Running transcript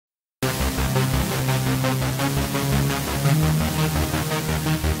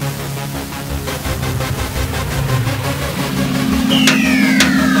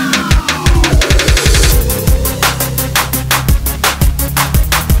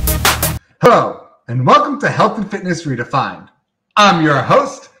Hello, and welcome to Health and Fitness Redefined. I'm your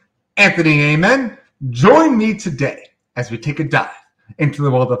host, Anthony Amen. Join me today as we take a dive into the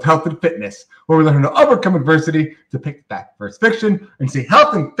world of health and fitness, where we learn to overcome adversity to pick back first fiction and see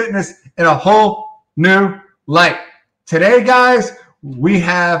health and fitness in a whole new light. Today, guys, we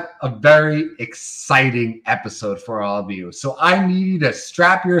have a very exciting episode for all of you. So I need you to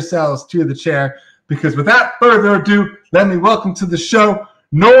strap yourselves to the chair because without further ado, let me welcome to the show,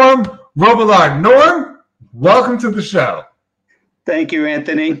 Norm Robillard. Norm, welcome to the show. Thank you,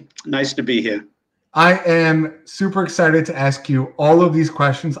 Anthony. Nice to be here. I am super excited to ask you all of these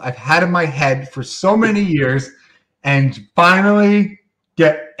questions I've had in my head for so many years and finally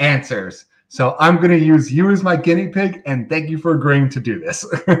get answers. So I'm going to use you as my guinea pig, and thank you for agreeing to do this.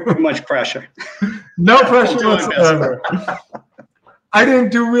 Too much pressure. No pressure whatsoever. I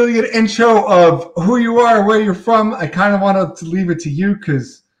didn't do really an intro of who you are, where you're from. I kind of wanted to leave it to you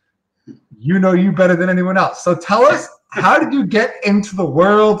because you know you better than anyone else. So tell us, how did you get into the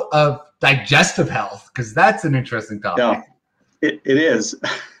world of digestive health? Because that's an interesting topic. Yeah, it is.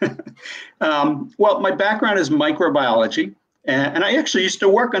 Well, my background is microbiology, and I actually used to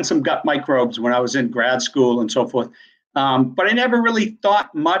work on some gut microbes when I was in grad school and so forth. But I never really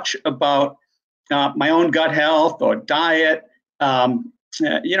thought much about my own gut health or diet.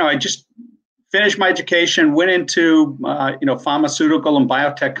 I just finished my education, went into pharmaceutical and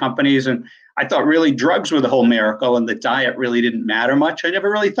biotech companies, and I thought really drugs were the whole miracle, and the diet really didn't matter much. I never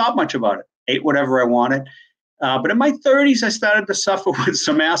really thought much about it. Ate whatever I wanted. But in my 30s, I started to suffer with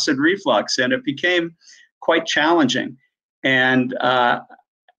some acid reflux, and it became quite challenging. And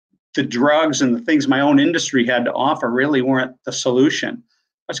the drugs and the things my own industry had to offer really weren't the solution.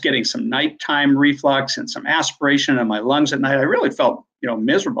 I was getting some nighttime reflux and some aspiration in my lungs at night. I really felt,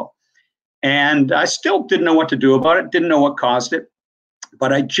 miserable. And I still didn't know what to do about it, didn't know what caused it.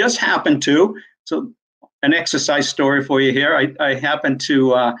 But I just happened to, so an exercise story for you here. I happened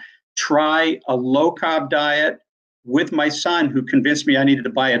to try a low-carb diet with my son, who convinced me I needed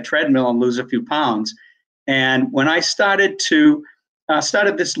to buy a treadmill and lose a few pounds. And when I started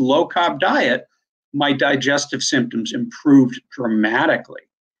this low-carb diet, my digestive symptoms improved dramatically.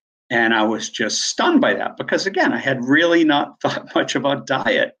 And I was just stunned by that because, again, I had really not thought much about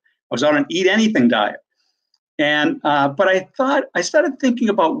diet. I was on an eat anything diet. And but I started thinking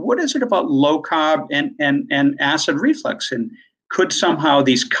about what is it about low carb and acid reflux, and could somehow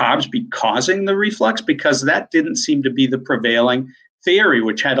these carbs be causing the reflux? Because that didn't seem to be the prevailing theory,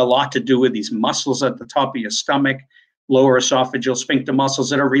 which had a lot to do with these muscles at the top of your stomach, lower esophageal sphincter muscles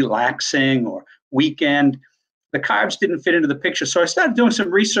that are relaxing or weakened. The carbs didn't fit into the picture. So I started doing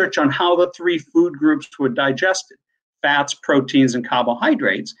some research on how the three food groups were digested: fats, proteins, and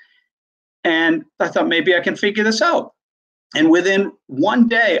carbohydrates. And I thought maybe I can figure this out. And within one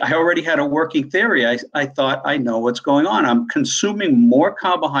day, I already had a working theory. I thought, I know what's going on. I'm consuming more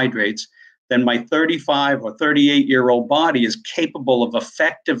carbohydrates than my 35 or 38-year-old body is capable of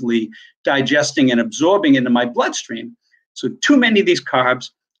effectively digesting and absorbing into my bloodstream. So too many of these carbs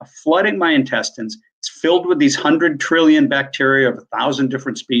are flooding my intestines. It's filled with these 100 trillion bacteria of 1,000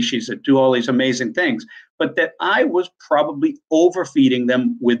 different species that do all these amazing things, but that I was probably overfeeding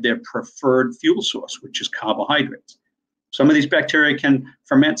them with their preferred fuel source, which is carbohydrates. Some of these bacteria can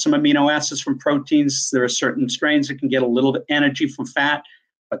ferment some amino acids from proteins. There are certain strains that can get a little bit energy from fat,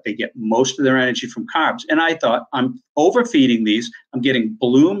 but they get most of their energy from carbs. And I thought, I'm overfeeding these. I'm getting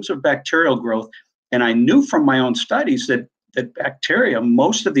blooms of bacterial growth. And I knew from my own studies that bacteria,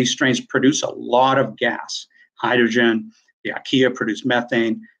 most of these strains produce a lot of gas, hydrogen. The archaea produce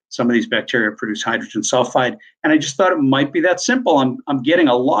methane. Some of these bacteria produce hydrogen sulfide. And I just thought it might be that simple. I'm getting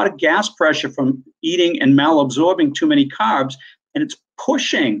a lot of gas pressure from eating and malabsorbing too many carbs, and it's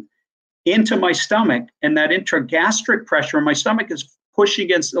pushing into my stomach. And that intragastric pressure in my stomach is pushing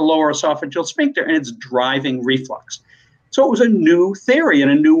against the lower esophageal sphincter, and it's driving reflux. So it was a new theory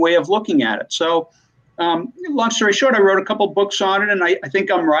and a new way of looking at it. So long story short, I wrote a couple books on it, and I think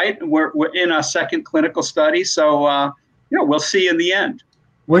I'm right. And we're in a second clinical study. So, we'll see in the end.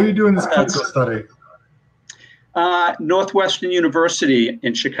 Where are you doing this clinical study? Northwestern University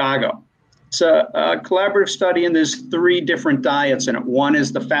in Chicago. It's a collaborative study, and there's 3 different diets in it. One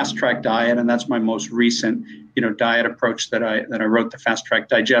is the Fast Tract Diet, and that's my most recent, diet approach that I wrote the Fast Tract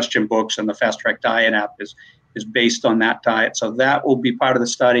Digestion books, and the Fast Tract Diet app is based on that diet. So that will be part of the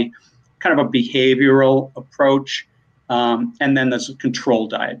study, kind of a behavioral approach. And then there's a control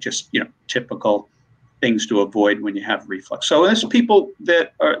diet, just, typical things to avoid when you have reflux. So there's people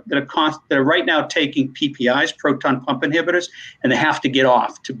that are right now taking PPIs, proton pump inhibitors, and they have to get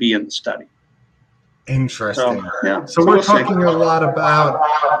off to be in the study. Interesting. So we're talking a lot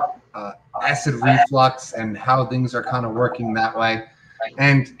about acid reflux and how things are kind of working that way.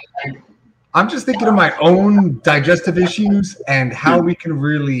 And I'm just thinking of my own digestive issues and how we can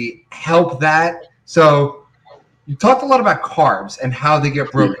really help that. So you talked a lot about carbs and how they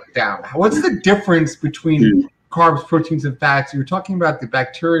get broken down. What's the difference between carbs, proteins, and fats? You were talking about the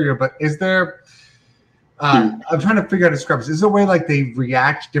bacteria, but is there, I'm trying to figure out how to describe this. Is there a way like they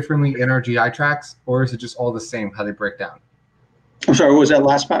react differently in our GI tracts, or is it just all the same how they break down? I'm sorry, what was that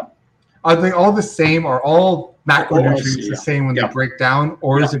last part? Are they all the same? Are all macronutrients the same when they break down?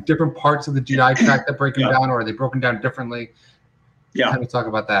 Or is it different parts of the GI tract that break them down, or are they broken down differently? How do we talk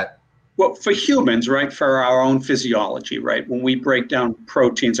about that? Well, for humans, right, for our own physiology, right, when we break down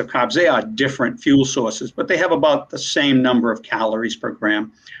proteins or carbs, they are different fuel sources, but they have about the same number of calories per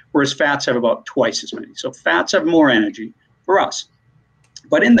gram, whereas fats have about twice as many. So fats have more energy for us.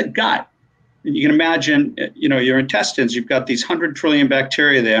 But in the gut, you can imagine, you know, your intestines, you've got these 100 trillion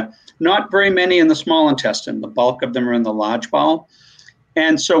bacteria there, not very many in the small intestine. The bulk of them are in the large bowel.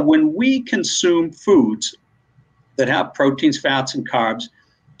 And so when we consume foods that have proteins, fats, and carbs,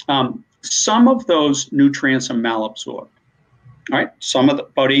 some of those nutrients are malabsorbed. All right, some of the,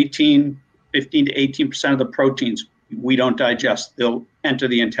 about 15 to 18% of the proteins we don't digest. They'll enter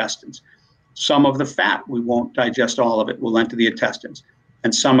the intestines. Some of the fat, we won't digest all of it, will enter the intestines.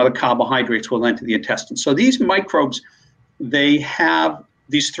 And some of the carbohydrates will enter the intestines. So these microbes, they have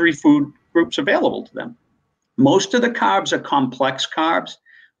these three food groups available to them. Most of the carbs are complex carbs,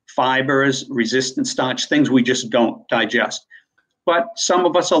 fibers, resistant starch, things we just don't digest. But some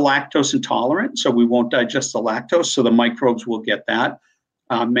of us are lactose intolerant, so we won't digest the lactose, so the microbes will get that.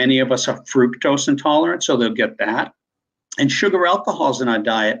 Many of us are fructose intolerant, so they'll get that. And sugar alcohols in our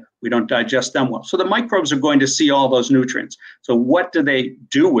diet, we don't digest them well. So the microbes are going to see all those nutrients. So what do they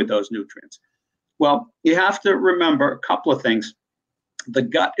do with those nutrients? Well, you have to remember a couple of things. The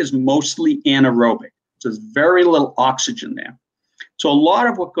gut is mostly anaerobic, so there's very little oxygen there. So a lot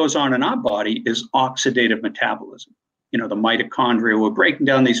of what goes on in our body is oxidative metabolism. You know, the mitochondria, we're breaking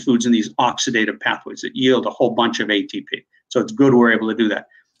down these foods in these oxidative pathways that yield a whole bunch of ATP. So it's good we're able to do that.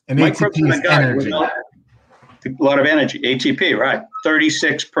 And ATP is energy. A lot of energy, ATP, right?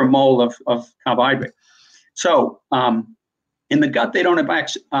 36 per mole of carbohydrate. So in the gut, they don't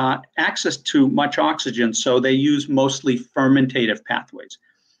have access to much oxygen, so they use mostly fermentative pathways.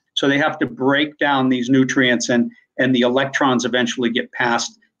 So they have to break down these nutrients, and the electrons eventually get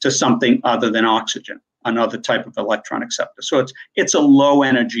passed to something other than oxygen, another type of electron acceptor. So it's a low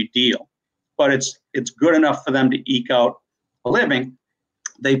energy deal, but it's good enough for them to eke out a living.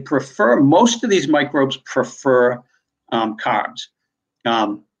 They prefer, most of these microbes prefer carbs.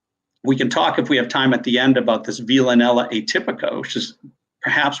 We can talk, if we have time at the end, about this Villanella atypica, which is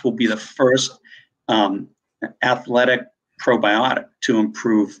perhaps will be the first athletic probiotic to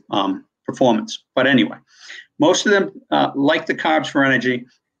improve performance. But anyway, most of them like the carbs for energy,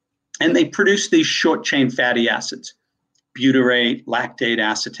 and they produce these short chain fatty acids, butyrate, lactate,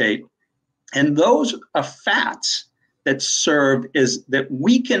 acetate, and those are fats that serve is that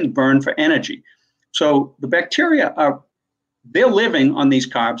we can burn for energy. So the bacteria they're living on these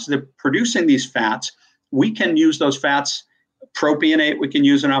carbs, they're producing these fats. We can use those fats, propionate we can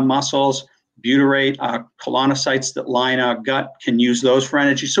use in our muscles, butyrate, our colonocytes that line our gut can use those for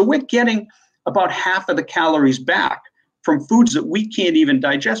energy. So we're getting about half of the calories back from foods that we can't even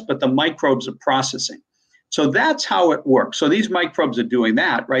digest, but the microbes are processing. So that's how it works. So these microbes are doing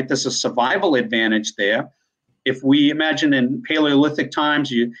that, right? There's a survival advantage there. If we imagine in Paleolithic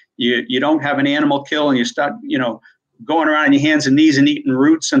times, you don't have an animal kill and you start, you know, going around on your hands and knees and eating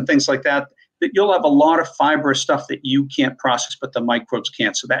roots and things like that, that you'll have a lot of fibrous stuff that you can't process, but the microbes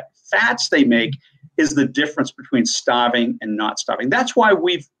can't. So that fats they make is the difference between starving and not starving. That's why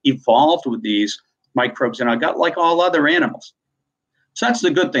we've evolved with these microbes in our gut like all other animals. So that's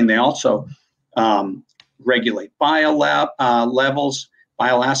the good thing. They also regulate bile levels,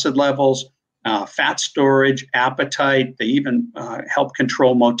 bile acid levels, fat storage, appetite. They even help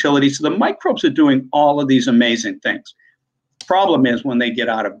control motility. So the microbes are doing all of these amazing things. Problem is when they get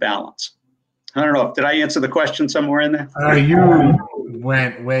out of balance. I don't know. Did I answer the question somewhere in there? You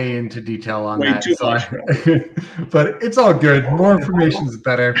went way into detail on that. Too much. But it's all good. More information is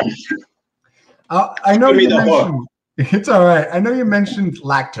better. I know you mentioned, it's all right. I know you mentioned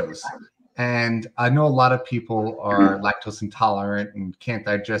lactose. And I know a lot of people are lactose intolerant and can't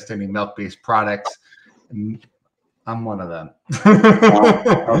digest any milk-based products. And I'm one of them.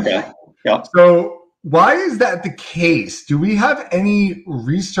 Okay. Yeah. So why is that the case? Do we have any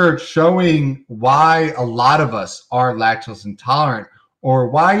research showing why a lot of us are lactose intolerant, or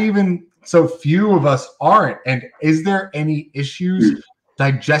why even so few of us aren't? And is there any issues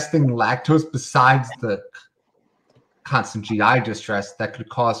digesting lactose besides the constant GI distress that could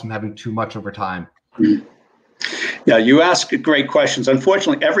cause from having too much over time? Yeah, you ask great questions.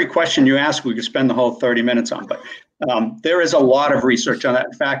 Unfortunately, every question you ask, we could spend the whole 30 minutes on, but there is a lot of research on that.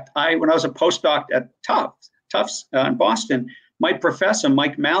 In fact, when I was a postdoc at Tufts in Boston, my professor,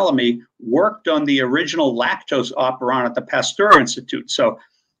 Mike Malamy, worked on the original lactose operon at the Pasteur Institute. So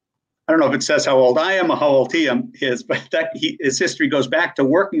I don't know if it says how old I am or how old he is, but his history goes back to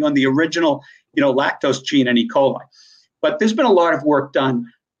working on the original, lactose gene in E. coli. But there's been a lot of work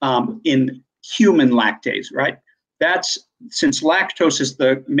done in human lactase, right? That's since lactose is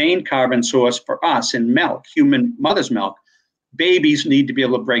the main carbon source for us in milk, human mother's milk, babies need to be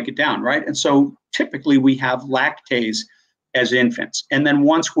able to break it down, right? And so typically we have lactase as infants. And then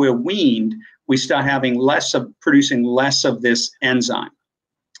once we're weaned, we start having producing less of this enzyme.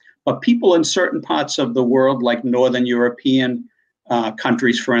 But people in certain parts of the world, like Northern European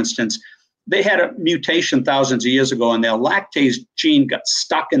countries, for instance, they had a mutation thousands of years ago and their lactase gene got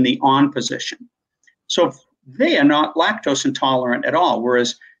stuck in the on position. So they are not lactose intolerant at all.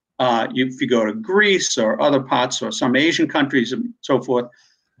 Whereas if you go to Greece or other parts or some Asian countries and so forth,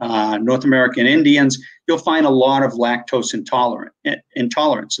 North American Indians, you'll find a lot of lactose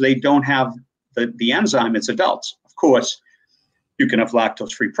intolerance. So they don't have the enzyme as adults. Of course, you can have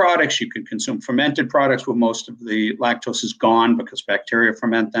lactose-free products. You can consume fermented products where most of the lactose is gone because bacteria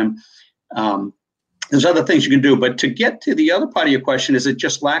ferment them. There's other things you can do. But to get to the other part of your question, is it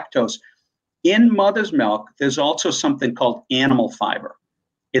just lactose? In mother's milk, there's also something called animal fiber.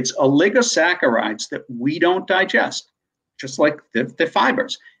 It's oligosaccharides that we don't digest, just like the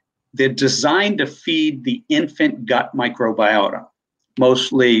fibers. They're designed to feed the infant gut microbiota,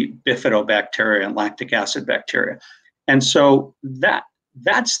 mostly bifidobacteria and lactic acid bacteria. And so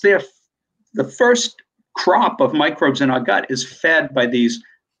that's the first crop of microbes in our gut is fed by these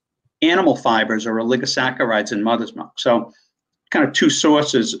animal fibers or oligosaccharides in mother's milk. So kind of two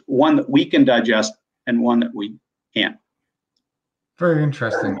sources, one that we can digest and one that we can't. Very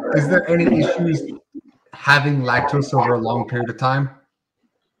interesting. Is there any issues having lactose over a long period of time?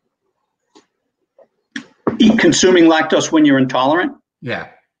 Consuming lactose when you're intolerant? Yeah.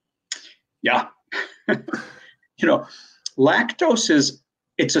 Yeah. Lactose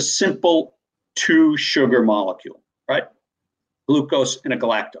it's a simple two sugar molecule, right? Glucose and a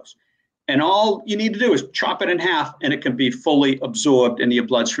galactose. And all you need to do is chop it in half and it can be fully absorbed into your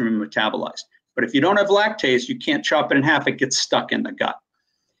bloodstream and metabolized. But if you don't have lactase, you can't chop it in half, it gets stuck in the gut.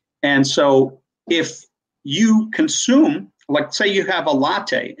 And so if you consume, like say you have a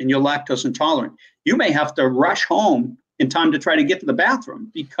latte and you're lactose intolerant, you may have to rush home in time to try to get to the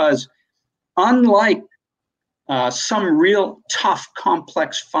bathroom because unlike some real tough,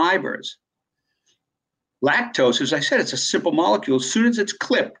 complex fibers, lactose, as I said, it's a simple molecule. As soon as it's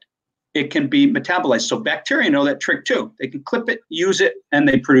clipped, it can be metabolized. So bacteria know that trick too. They can clip it, use it, and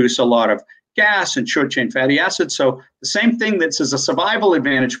they produce a lot of gas and short-chain fatty acids. So the same thing that's a survival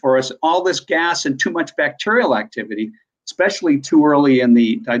advantage for us, all this gas and too much bacterial activity, especially too early in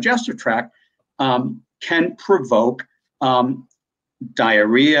the digestive tract, can provoke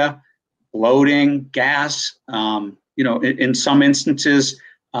diarrhea, bloating, gas, in some instances,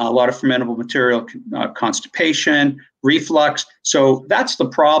 a lot of fermentable material, constipation, reflux. So that's the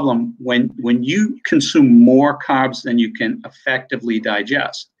problem when you consume more carbs than you can effectively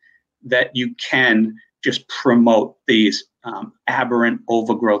digest, that you can just promote these aberrant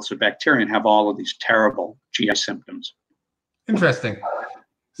overgrowths of bacteria and have all of these terrible GI symptoms. Interesting.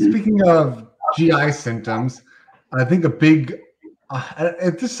 Speaking of GI symptoms, I think a big, I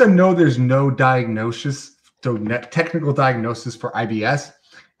know there's no diagnosis, so technical diagnosis for IBS,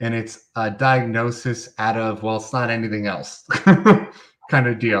 and it's a diagnosis out of, well, it's not anything else kind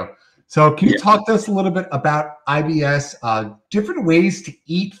of deal. So can you talk to us a little bit about IBS, different ways to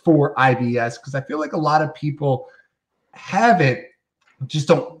eat for IBS? Because I feel like a lot of people have it, just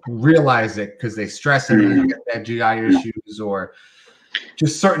don't realize it because they stress and get that GI issues or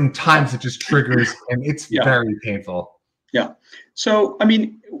just certain times it just triggers and it's very painful. Yeah. So, I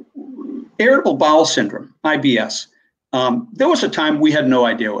mean, irritable bowel syndrome, IBS, there was a time we had no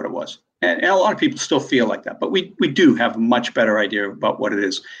idea what it was. And a lot of people still feel like that, but we do have a much better idea about what it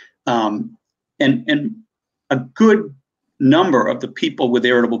is. And a good number of the people with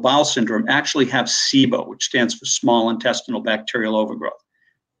irritable bowel syndrome actually have SIBO, which stands for small intestinal bacterial overgrowth.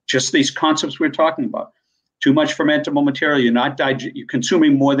 Just these concepts we're talking about. Too much fermentable material, you're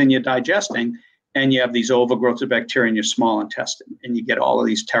consuming more than you're digesting, and you have these overgrowths of bacteria in your small intestine, and you get all of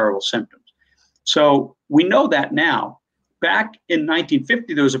these terrible symptoms. So we know that now. Back in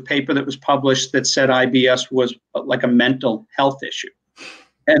 1950, there was a paper that was published that said IBS was like a mental health issue.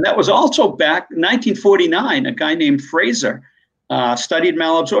 And that was also back in 1949, a guy named Fraser studied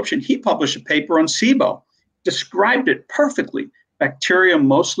malabsorption. He published a paper on SIBO, described it perfectly. Bacteria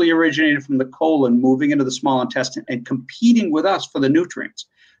mostly originated from the colon, moving into the small intestine and competing with us for the nutrients.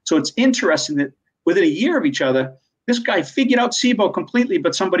 So it's interesting that within a year of each other, this guy figured out SIBO completely,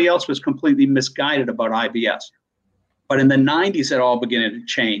 but somebody else was completely misguided about IBS. But in the 90s, it all began to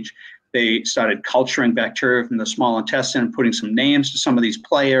change. They started culturing bacteria from the small intestine and putting some names to some of these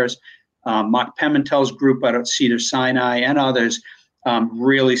players. Mark Pimentel's group out at Cedars-Sinai and others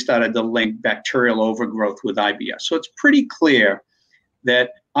really started to link bacterial overgrowth with IBS. So it's pretty clear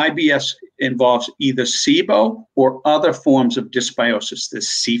that IBS involves either SIBO or other forms of dysbiosis. There's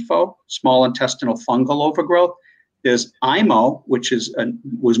SIFO, small intestinal fungal overgrowth. There's IMO, which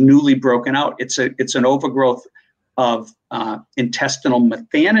was newly broken out. It's an overgrowth of intestinal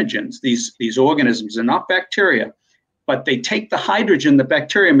methanogens. These organisms are not bacteria, but they take the hydrogen the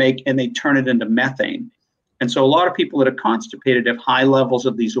bacteria make and they turn it into methane. And so a lot of people that are constipated have high levels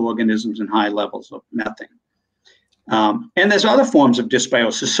of these organisms and high levels of methane. And there's other forms of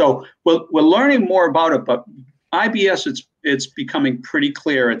dysbiosis. So we're learning more about it, but IBS, it's becoming pretty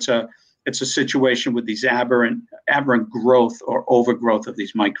clear. It's a situation with these aberrant growth or overgrowth of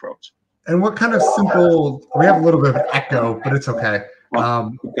these microbes. And what kind of simple, we have a little bit of an echo, but it's okay.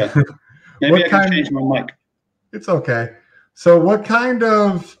 Okay. Maybe I can change my mic. It's okay. So what kind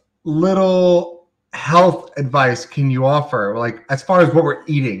of little health advice can you offer? Like, as far as what we're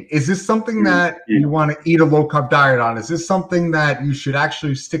eating, is this something that you want to eat a low carb diet on? Is this something that you should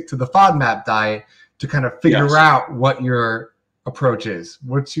actually stick to the FODMAP diet to kind of figure out what your approach is?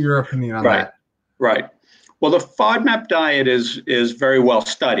 What's your opinion on that? Right. Well, the FODMAP diet is very well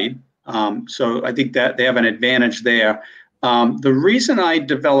studied. So I think that they have an advantage there. The reason I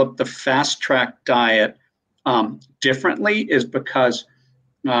developed the Fast Tract Diet differently is because,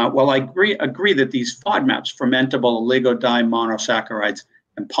 I agree that these FODMAPs, fermentable oligodimonosaccharides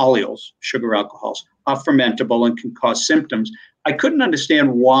and polyols, sugar alcohols, are fermentable and can cause symptoms. I couldn't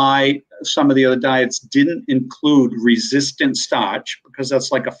understand why some of the other diets didn't include resistant starch, because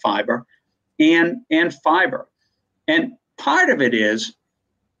that's like a fiber, and fiber. And part of it is,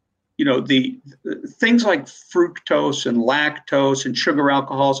 the things like fructose and lactose and sugar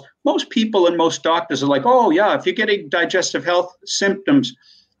alcohols, most people and most doctors are like, oh yeah, if you're getting digestive health symptoms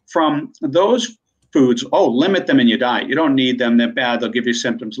from those foods, limit them in your diet. You don't need them, they're bad, they'll give you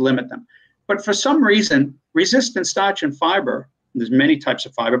symptoms, limit them. But for some reason, resistant starch and fiber, there's many types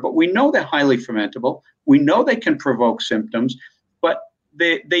of fiber, but we know they're highly fermentable. We know they can provoke symptoms, but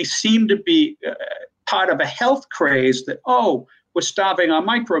they seem to be part of a health craze that, we're starving our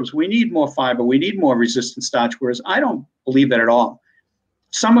microbes. We need more fiber. We need more resistant starch, whereas I don't believe that at all.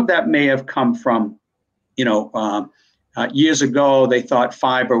 Some of that may have come from, years ago, they thought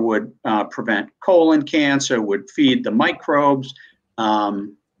fiber would prevent colon cancer, would feed the microbes, what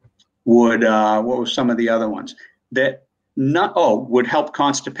were some of the other ones? Would help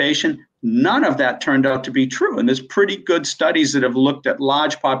constipation. None of that turned out to be true. And there's pretty good studies that have looked at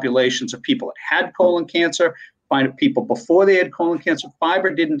large populations of people that had colon cancer, find people before they had colon cancer.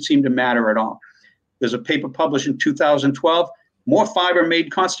 Fiber didn't seem to matter at all. There's a paper published in 2012, more fiber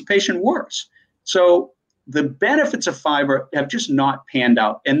made constipation worse. So the benefits of fiber have just not panned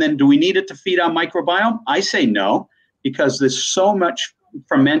out. And then do we need it to feed our microbiome? I say no, because there's so much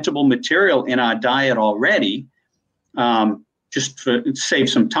fermentable material in our diet already. Just to save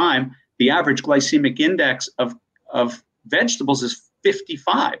some time, the average glycemic index of vegetables is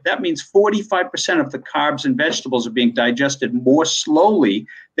 55. That means 45% of the carbs in vegetables are being digested more slowly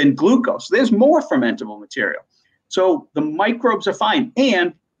than glucose. There's more fermentable material. So the microbes are fine,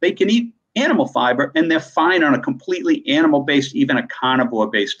 and they can eat animal fiber, and they're fine on a completely animal-based, even a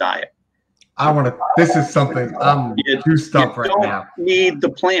carnivore-based diet. This is something I'm too stumped right now. You don't need the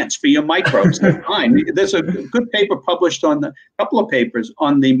plants for your microbes. They're fine. There's a good paper published couple of papers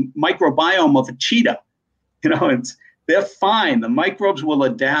on the microbiome of a cheetah. They're fine. The microbes will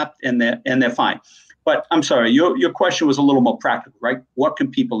adapt, and they're fine. But I'm sorry, your question was a little more practical, right? What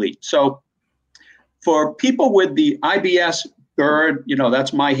can people eat? So for people with the IBS, GERD,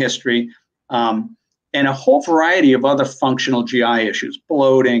 that's my history, and a whole variety of other functional GI issues,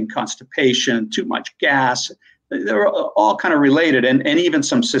 bloating, constipation, too much gas, they're all kind of related, and even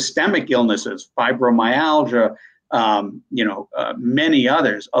some systemic illnesses, fibromyalgia, many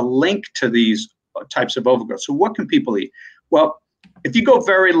others are linked to these types of overgrowth. So what can people eat? Well, if you go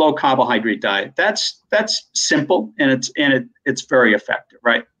very low carbohydrate diet, that's simple, and it's very effective,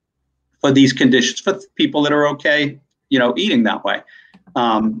 right? For these conditions, for people that are okay, eating that way.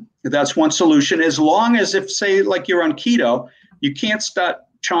 That's one solution. As long as, if say like you're on keto, You can't start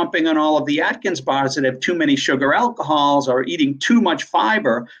chomping on all of the Atkins bars that have too many sugar alcohols or eating too much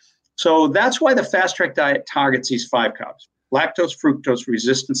fiber. So that's why the Fast Tract Diet targets these 5 carbs: lactose, fructose,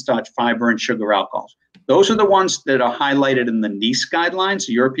 resistant starch, fiber, and sugar alcohols. Those are the ones that are highlighted in the NICE guidelines,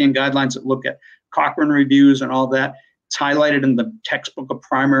 the European guidelines that look at Cochrane reviews and all that. It's highlighted in the textbook of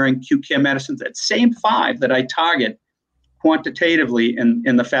primary and acute care medicine, that same 5 that I target quantitatively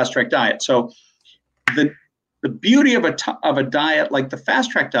in the Fast Tract Diet. So the beauty of a diet like the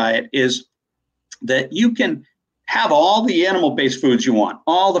Fast Tract Diet is that you can have all the animal-based foods you want,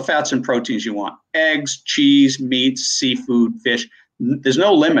 all the fats and proteins you want: eggs, cheese, meats, seafood, fish. There's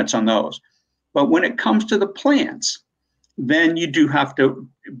no limits on those. But when it comes to the plants, then you do have to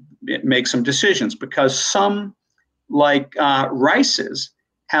make some decisions, because some, like rices,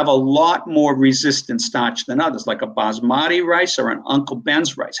 have a lot more resistant starch than others. Like a basmati rice or an Uncle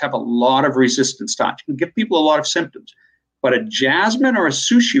Ben's rice have a lot of resistant starch. It can give people a lot of symptoms. But a jasmine or a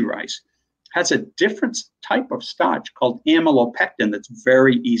sushi rice has a different type of starch called amylopectin that's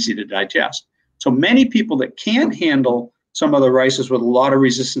very easy to digest. So many people that can't handle some of the rices with a lot of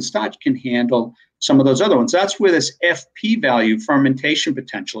resistant starch can handle some of those other ones. That's where this FP value, fermentation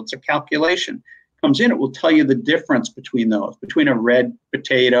potential, it's a calculation, comes in. It will tell you the difference between those, between a red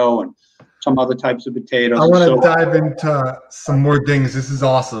potato and some other types of potatoes. I want to dive into some more things. This is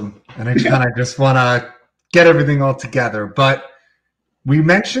awesome. And I kind of just want to get everything all together. But we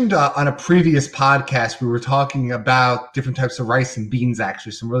mentioned on a previous podcast, we were talking about different types of rice and beans,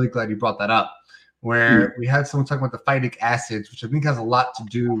 actually. So I'm really glad you brought that up, where we had someone talking about the phytic acids, which I think has a lot to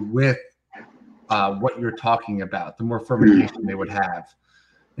do with what you're talking about, the more fermentation they would have.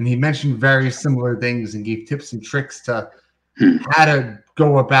 And he mentioned very similar things and gave tips and tricks to how to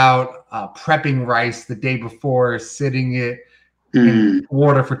go about prepping rice the day before, sitting it in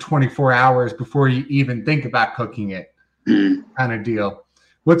water for 24 hours before you even think about cooking it, kind of deal.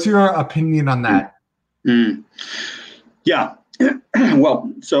 What's your opinion on that? Yeah.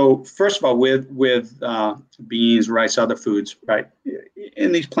 Well, so first of all, with beans, rice, other foods, right?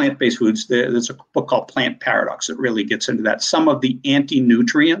 In these plant-based foods, there's a book called Plant Paradox that really gets into that. Some of the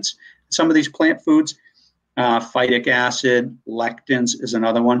anti-nutrients, some of these plant foods, phytic acid, lectins is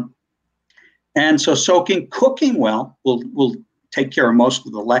another one. And so cooking well will take care of most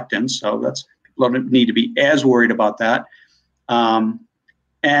of the lectins. So people don't need to be as worried about that.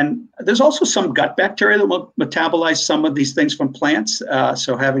 And there's also some gut bacteria that will metabolize some of these things from plants.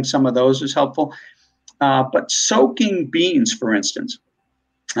 So having some of those is helpful. But soaking beans, for instance,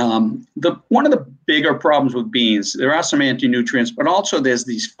 one of the bigger problems with beans, there are some anti-nutrients, but also there's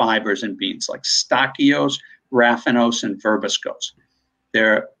these fibers in beans like stachyose, raffinose, and verbascose.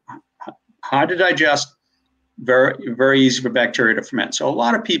 They're hard to digest, very, very easy for bacteria to ferment. So a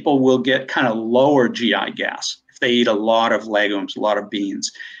lot of people will get kind of lower GI gas if they eat a lot of legumes, a lot of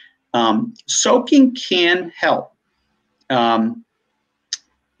beans. Soaking can help.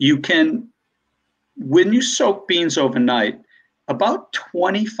 You can, when you soak beans overnight, about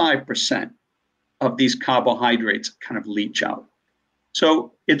 25% of these carbohydrates kind of leach out.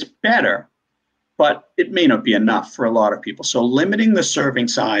 So it's better, but it may not be enough for a lot of people. So limiting the serving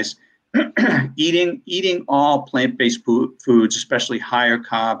size, eating all plant-based foods, especially higher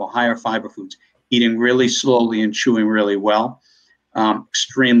carb or higher fiber foods, eating really slowly and chewing really well,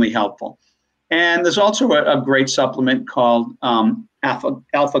 extremely helpful. And there's also a great supplement called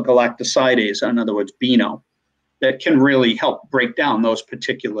alpha-galactosidase, in other words, BINO, that can really help break down those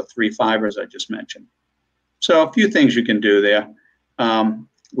particular 3 fibers I just mentioned. So a few things you can do there.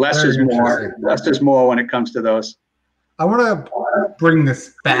 Less is more. Less is more when it comes to those. I want to bring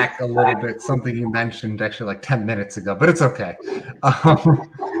this back a little bit, something you mentioned actually like 10 minutes ago, but it's okay.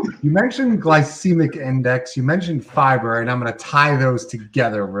 You mentioned glycemic index, you mentioned fiber, and I'm going to tie those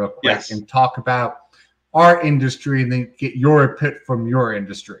together real quick and talk about our industry and then get your input from your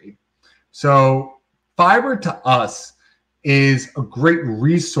industry. So fiber to us is a great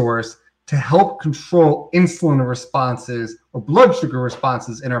resource to help control insulin responses or blood sugar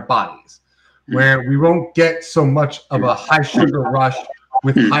responses in our bodies, where we won't get so much of a high sugar rush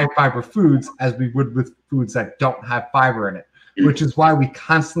with high fiber foods as we would with foods that don't have fiber in it, which is why we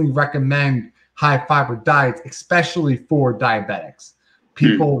constantly recommend high fiber diets, especially for diabetics.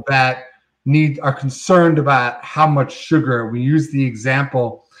 People that are concerned about how much sugar. We use the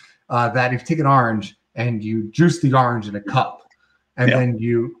example that if you take an orange and you juice the orange in a cup, and then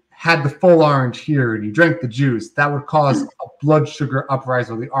you had the full orange here and you drank the juice, that would cause a blood sugar uprise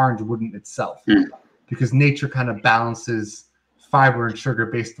where the orange wouldn't itself, because nature kind of balances fiber and sugar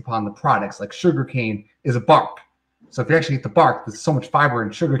based upon the products. Like sugarcane is a bark. So if you actually eat the bark, there's so much fiber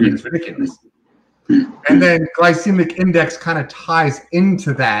in sugarcane, it's ridiculous. And then glycemic index kind of ties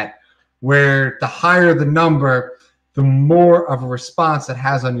into that, where the higher the number, the more of a response it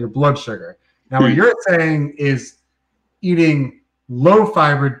has on your blood sugar. Now, what you're saying is eating low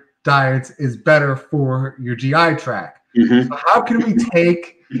fiber diets is better for your GI tract. So how can we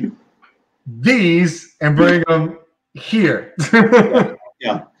take these and bring them here?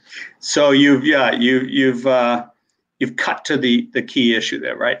 Yeah. So you've cut to the key issue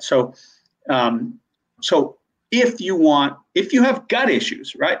there, right? So if you have gut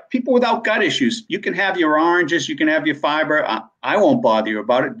issues, right? People without gut issues, you can have your oranges, you can have your fiber. I won't bother you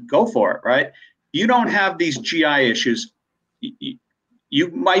about it. Go for it, right? You don't have these GI issues. You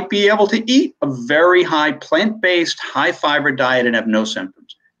might be able to eat a very high plant-based, high fiber diet and have no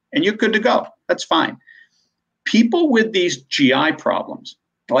symptoms, and you're good to go. That's fine. People with these GI problems,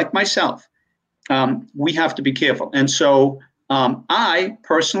 like myself, we have to be careful. And so I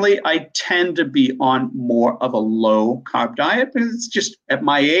personally tend to be on more of a low carb diet because it's just at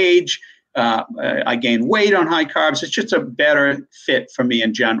my age, I gain weight on high carbs. It's just a better fit for me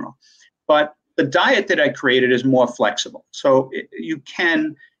in general. But the diet that I created is more flexible. So you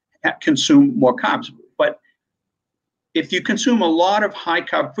can consume more carbs. But if you consume a lot of high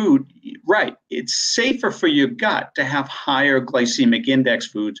carb food, right, it's safer for your gut to have higher glycemic index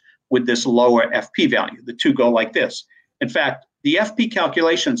foods with this lower FP value. The two go like this. In fact, the FP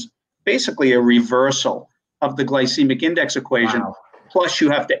calculation's basically a reversal of the glycemic index equation. Wow. Plus you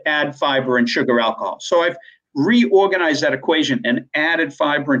have to add fiber and sugar alcohol. So I've reorganized that equation and added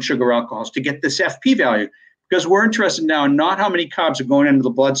fiber and sugar alcohols to get this FP value, because we're interested now in not how many carbs are going into the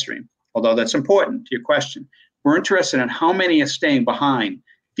bloodstream, although that's important to your question. We're interested in how many are staying behind,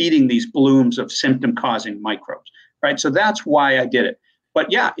 feeding these blooms of symptom-causing microbes, right? So that's why I did it. But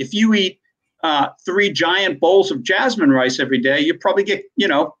yeah, if you eat 3 giant bowls of jasmine rice every day, you probably get,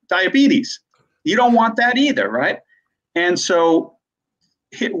 diabetes. You don't want that either, right? And so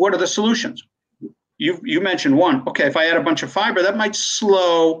what are the solutions? You mentioned one. Okay, if I add a bunch of fiber, that might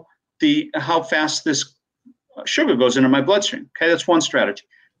slow how fast this sugar goes into my bloodstream. Okay, that's one strategy.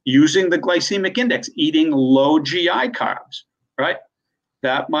 Using the glycemic index, eating low GI carbs, right?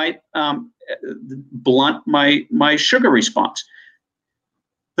 That might blunt my sugar response.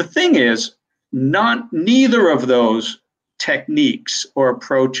 The thing is, neither of those techniques or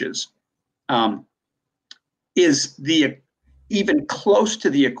approaches is even close to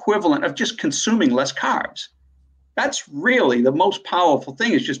the equivalent of just consuming less carbs. That's really the most powerful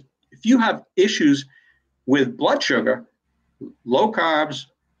thing. Is just if you have issues with blood sugar, low carbs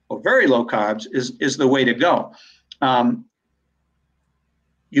or very low carbs is the way to go.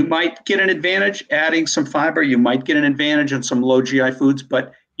 You might get an advantage adding some fiber. You might get an advantage on some low GI foods,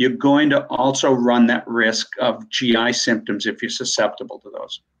 but you're going to also run that risk of GI symptoms if you're susceptible to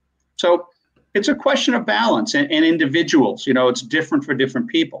those. So it's a question of balance and individuals. It's different for different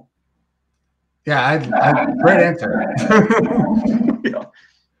people. Yeah, great answer. Yeah.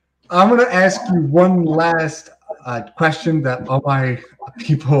 I'm going to ask you one last question that all my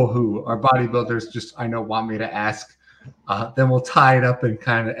people who are bodybuilders just, I know, want me to ask. Then we'll tie it up and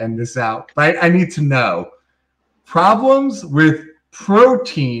kind of end this out. But I need to know problems with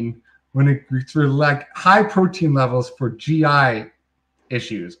protein when it's like high protein levels for GI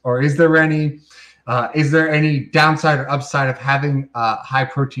issues, or is there any downside or upside of having a high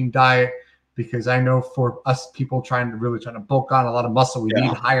protein diet? Because I know for us people trying to bulk on a lot of muscle, we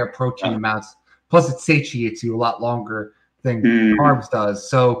need higher protein amounts. Plus, it satiates you a lot longer than carbs does.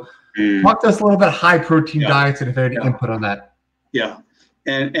 So, talk to us a little bit high protein diets and if there any input on that. Yeah,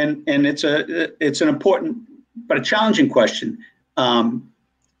 and it's an important but a challenging question.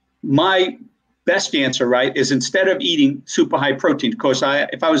 My best answer, right, is instead of eating super high protein. Of course,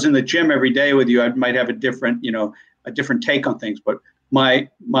 if I was in the gym every day with you, I might have a different take on things. But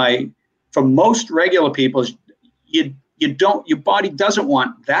for most regular people, your body doesn't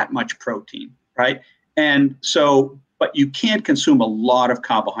want that much protein, right? And so, but you can't consume a lot of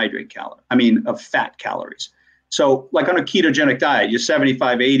of fat calories. So like on a ketogenic diet, you're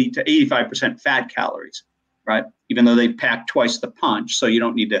 80 to 85% fat calories, right? Even though they pack twice the punch, so you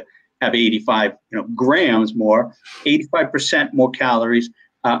don't need to have 85 grams more, 85% more calories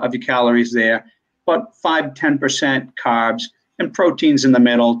of your calories there, but 5-10% carbs and proteins in the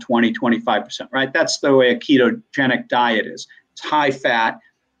middle, 20-25%, right? That's the way a ketogenic diet is. It's high fat,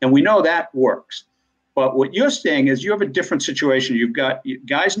 and we know that works. But what you're saying is you have a different situation. You've got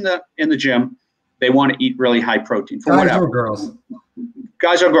guys in the gym, they want to eat really high protein for whatever.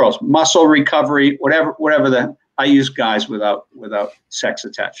 Guys or girls, muscle recovery, whatever I use guys without sex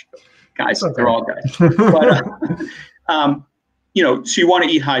attached. Guys, okay. They're all guys. But, so you want to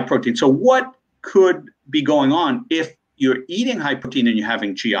eat high protein. So what could be going on if you're eating high protein and you're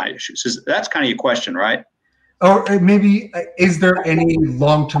having GI issues? That's kind of your question, right? Or maybe, is there any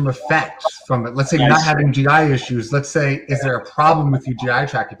long-term effects from it? Let's say you're not having GI issues. Let's say, is there a problem with your GI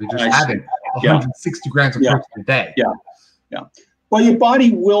tract if you're just having 160 grams of protein a day? Yeah. Well, your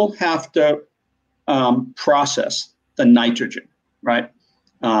body will have to process the nitrogen, right?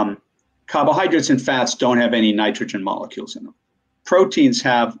 Carbohydrates and fats don't have any nitrogen molecules in them. Proteins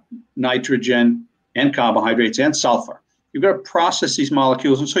have nitrogen and carbohydrates and sulfur. You've got to process these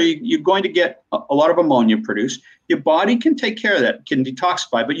molecules, and so you're going to get a lot of ammonia produced. Your body can take care of that, it can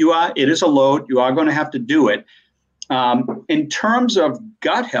detoxify, but it is a load. You are going to have to do it. In terms of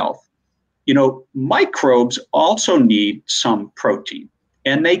gut health, microbes also need some protein,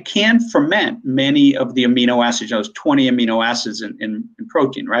 and they can ferment many of the amino acids. Those 20 amino acids in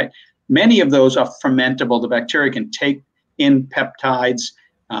protein, right? Many of those are fermentable. The bacteria can take in peptides,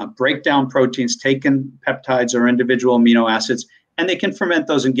 break down proteins, take in peptides or individual amino acids, and they can ferment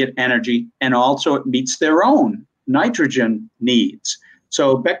those and get energy. And also it meets their own nitrogen needs.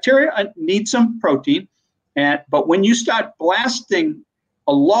 So bacteria need some protein, but when you start blasting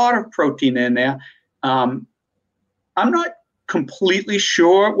a lot of protein in there, I'm not completely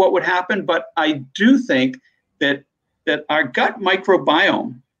sure what would happen, but I do think that our gut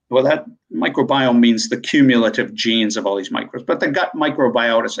microbiome, well, that microbiome means the cumulative genes of all these microbes, but the gut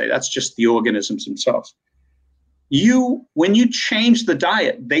microbiota, say, that's just the organisms themselves. When you change the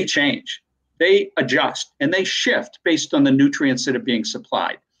diet, they change, they adjust, and they shift based on the nutrients that are being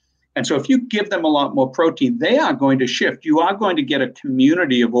supplied. And so if you give them a lot more protein, they are going to shift. You are going to get a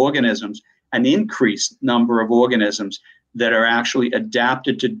community of organisms, an increased number of organisms that are actually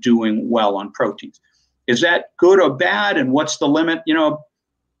adapted to doing well on proteins. Is that good or bad? And what's the limit?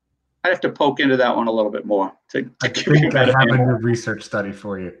 I'd have to poke into that one a little bit more. I think I have a new research study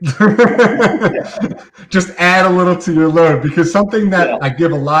for you. Just add a little to your load, because something that I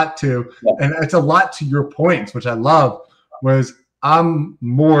give a lot to, and it's a lot to your points, which I love, was I'm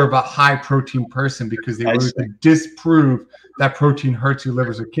more of a high protein person because they wanted to disprove that protein hurts your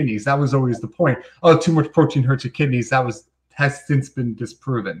livers or kidneys. That was always the point. Oh, too much protein hurts your kidneys. Has since been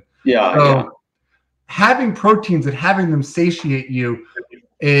disproven. Having proteins and having them satiate you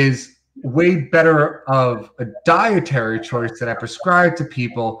is way better of a dietary choice that I prescribe to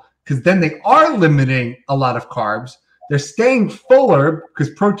people, because then they are limiting a lot of carbs. They're staying fuller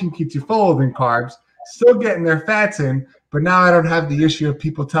because protein keeps you fuller than carbs, still getting their fats in, but now I don't have the issue of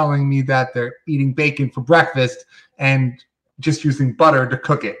people telling me that they're eating bacon for breakfast and just using butter to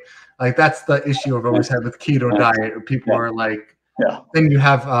cook it. Like, that's the issue I've always had with keto diet, where people are like, then you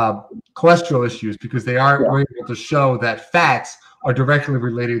have cholesterol issues, because they are able to show that fats are directly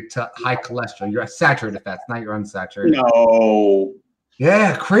related to high cholesterol. Your saturated fats, not your unsaturated. No.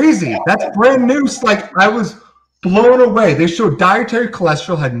 Yeah, crazy. That's brand new. Like, I was blown away. They showed dietary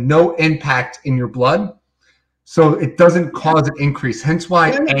cholesterol had no impact in your blood, so it doesn't cause an increase. Hence why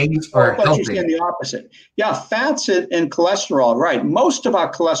eggs are healthy. You're saying the opposite. Yeah, fats and cholesterol, right. Most of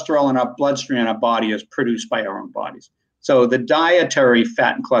our cholesterol in our bloodstream and our body is produced by our own bodies. So the dietary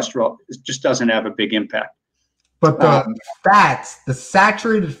fat and cholesterol just doesn't have a big impact. But the fats, the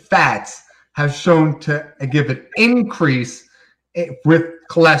saturated fats, have shown to give an increase with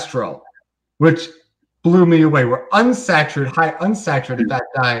cholesterol, which blew me away. Where high unsaturated fat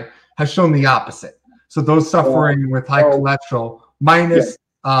diet has shown the opposite. So those suffering with high cholesterol, minus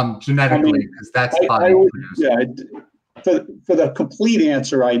genetically, because that's body produced. For the complete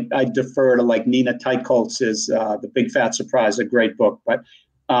answer, I defer to like Nina Teicholz's The Big Fat Surprise, a great book. But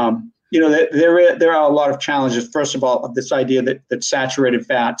there are a lot of challenges. First of all, this idea that saturated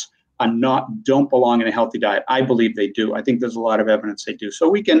fats don't belong in a healthy diet. I believe they do. I think there's a lot of evidence they do. So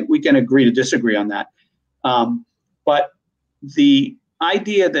we can agree to disagree on that. But the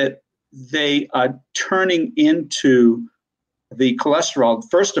idea that they are turning into the cholesterol,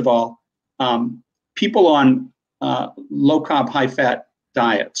 first of all, people on low carb, high fat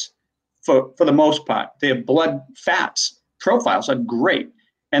diets, for the most part, their blood fats profiles are great.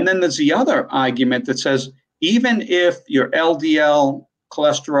 And then there's the other argument that says, even if your LDL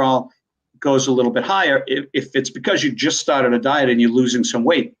cholesterol goes a little bit higher, if it's because you just started a diet and you're losing some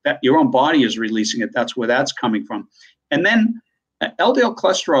weight, that your own body is releasing it. That's where that's coming from. And then LDL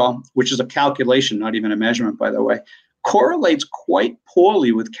cholesterol, which is a calculation, not even a measurement, by the way, correlates quite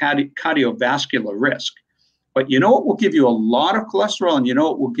poorly with cardiovascular risk. But you know what will give you a lot of cholesterol, and you know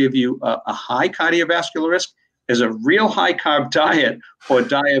what will give you a high cardiovascular risk? Is a real high carb diet or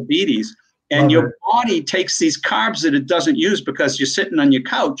diabetes. And your body takes these carbs that it doesn't use because you're sitting on your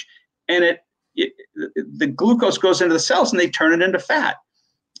couch, and the glucose goes into the cells and they turn it into fat.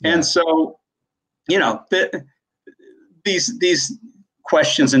 Yeah. And so you know, these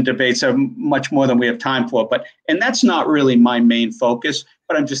questions and debates are much more than we have time for, and that's not really my main focus,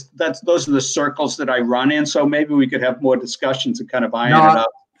 but those are the circles that I run in. So maybe we could have more discussions and kind of iron it out.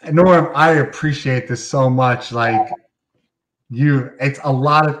 Norm, I appreciate this so much. Like it's a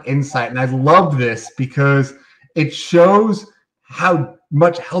lot of insight, and I love this because it shows how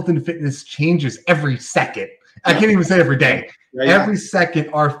much health and fitness changes every second. I can't even say every day. Every second,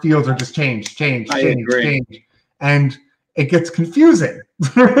 our fields are just change. And it gets confusing.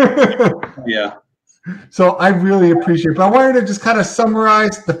 Yeah. So I really appreciate it. But I wanted to just kind of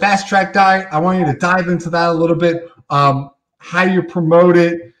summarize the Fast Tract Diet. I want you to dive into that a little bit, how you promote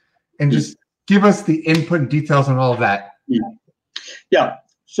it, and just give us the input and details on all of that. Yeah.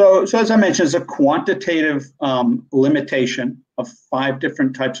 So as I mentioned, it's a quantitative limitation of 5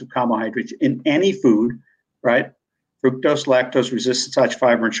 different types of carbohydrates in any food, right? Fructose, lactose, resistant starch,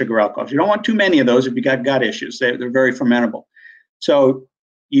 fiber, and sugar alcohols. You don't want too many of those if you got gut issues. They're very fermentable. So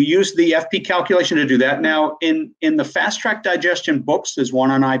you use the FP calculation to do that. Now, in the Fast Tract Digestion books, there's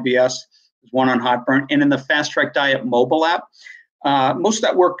one on IBS, there's one on heartburn, and in the Fast Tract Diet mobile app, most of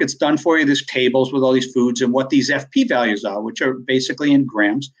that work gets done for you. There's tables with all these foods and what these FP values are, which are basically in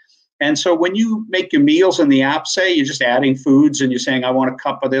grams. And so when you make your meals in the app, say you're just adding foods and you're saying, I want a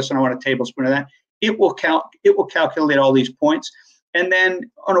cup of this and I want a tablespoon of that, it will calculate all these points. And then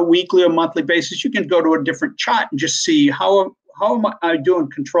on a weekly or monthly basis, you can go to a different chart and just see how am I doing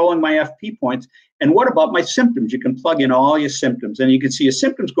controlling my FP points, and what about my symptoms? You can plug in all your symptoms, and you can see your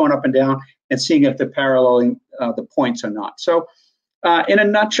symptoms going up and down and seeing if they're paralleling the points or not. So in a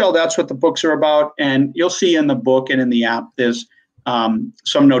nutshell, that's what the books are about. And you'll see in the book and in the app, there's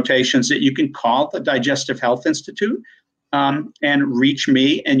some notations that you can call the Digestive Health Institute and reach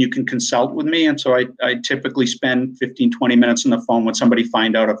me, and you can consult with me. And so I typically spend 15, 20 minutes on the phone with somebody,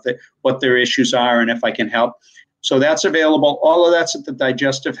 find out what their issues are and if I can help. So that's available. All of that's at the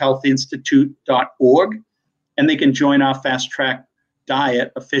digestivehealthinstitute.org. And they can join our Fast Tract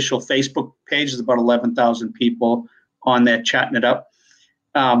Diet official Facebook page. There's about 11,000 people on there chatting it up.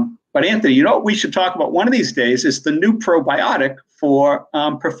 But Anthony, you know what we should talk about one of these days is the new probiotic for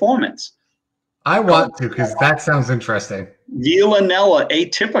performance. I want to, because that sounds interesting. Veillonella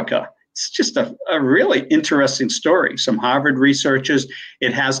atypica. It's just a really interesting story. Some Harvard researchers,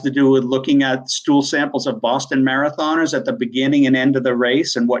 it has to do with looking at stool samples of Boston marathoners at the beginning and end of the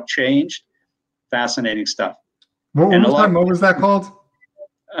race and what changed. Fascinating stuff. What was that called?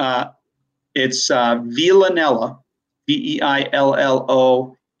 It's Veillonella,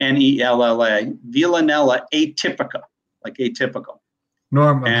 Veillonella, Veillonella atypica, like atypical.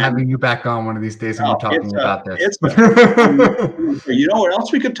 Norm, I'm having you back on one of these days when we're talking about this. You know what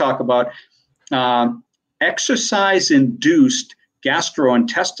else we could talk about? Exercise-induced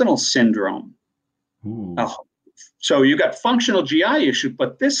gastrointestinal syndrome. So you got functional GI issues,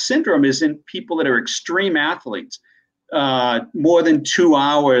 but this syndrome is in people that are extreme athletes. More than 2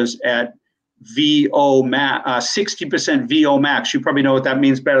 hours at VO max, 60% VO max. You probably know what that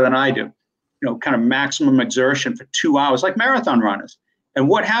means better than I do. You know, kind of maximum exertion for 2 hours, like marathon runners. And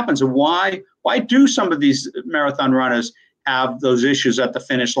what happens, and why do some of these marathon runners have those issues at the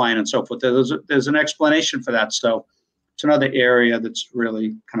finish line and so forth? There's an explanation for that. So it's another area that's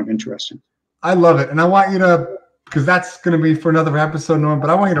really kind of interesting. I love it. And I want you to, because that's going to be for another episode, Norm, but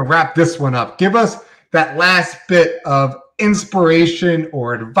I want you to wrap this one up. Give us that last bit of inspiration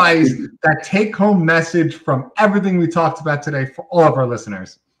or advice, that take-home message from everything we talked about today for all of our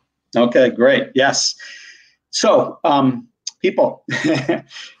listeners. Okay, great. Yes. So, people,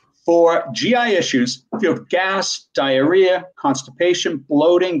 for GI issues, if you have gas, diarrhea, constipation,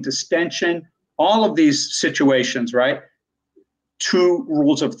 bloating, distension, all of these situations, right? 2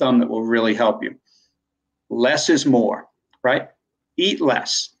 rules of thumb that will really help you. Less is more, right? Eat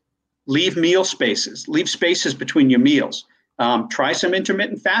less. Leave meal spaces. Leave spaces between your meals. Try some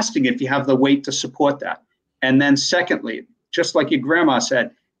intermittent fasting if you have the weight to support that. And then secondly, just like your grandma said,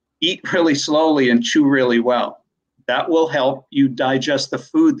 eat really slowly and chew really well. That will help you digest the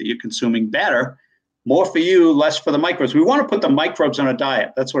food that you're consuming better. More for you, less for the microbes. We want to put the microbes on a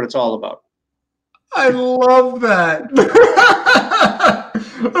diet. That's what it's all about. I love that.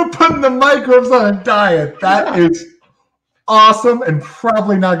 We're putting the microbes on a diet. That is awesome, and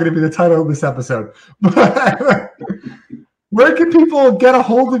probably not going to be the title of this episode. But where can people get a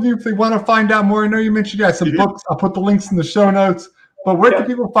hold of you if they want to find out more? I know you mentioned you had some books. I'll put the links in the show notes. But where can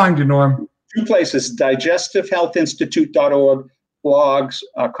people find you, Norm? 2 places, digestivehealthinstitute.org, blogs,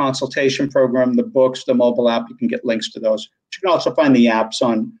 consultation program, the books, the mobile app. You can get links to those. You can also find the apps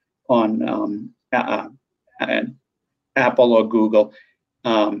on Apple or Google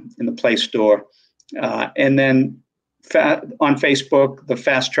in the Play Store. And then on Facebook, the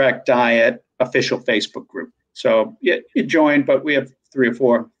Fast Tract Diet official Facebook group. So you join, but we have 3 or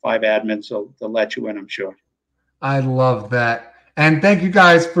 4, 5 admins, so they'll let you in, I'm sure. I love that. And thank you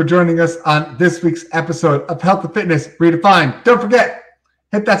guys for joining us on this week's episode of Health and Fitness Redefined. Don't forget,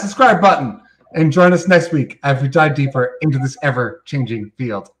 hit that subscribe button and join us next week as we dive deeper into this ever-changing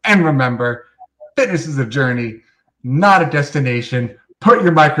field. And remember, fitness is a journey, not a destination. Put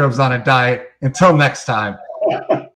your microbes on a diet. Until next time.